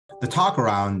the talk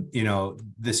around,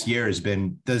 this year has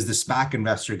been, does the SPAC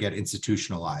investor get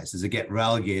institutionalized? Does it get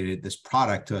relegated, this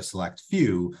product, to a select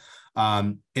few?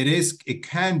 It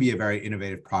can be a very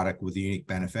innovative product with unique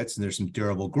benefits, and there's some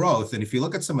durable growth. And if you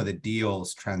look at some of the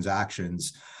deals,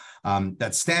 transactions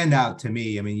that stand out to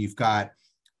me, I mean, you've got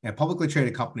a publicly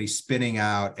traded company spinning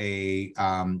out a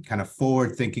kind of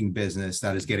forward-thinking business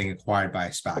that is getting acquired by a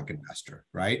SPAC investor,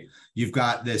 right? You've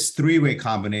got this three-way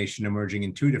combination emerging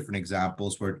in two different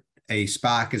examples where a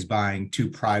SPAC is buying two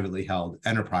privately held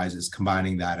enterprises,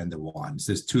 combining that into one.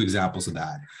 So there's two examples of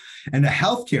that. In the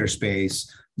healthcare space,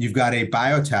 you've got a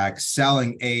biotech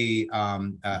selling a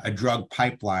drug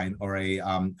pipeline or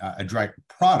a drug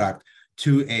product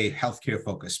to a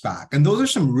healthcare-focused SPAC. And those are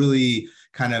some really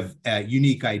kind of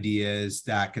unique ideas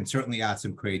that can certainly add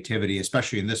some creativity,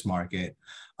 especially in this market,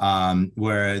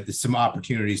 where some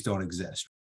opportunities don't exist.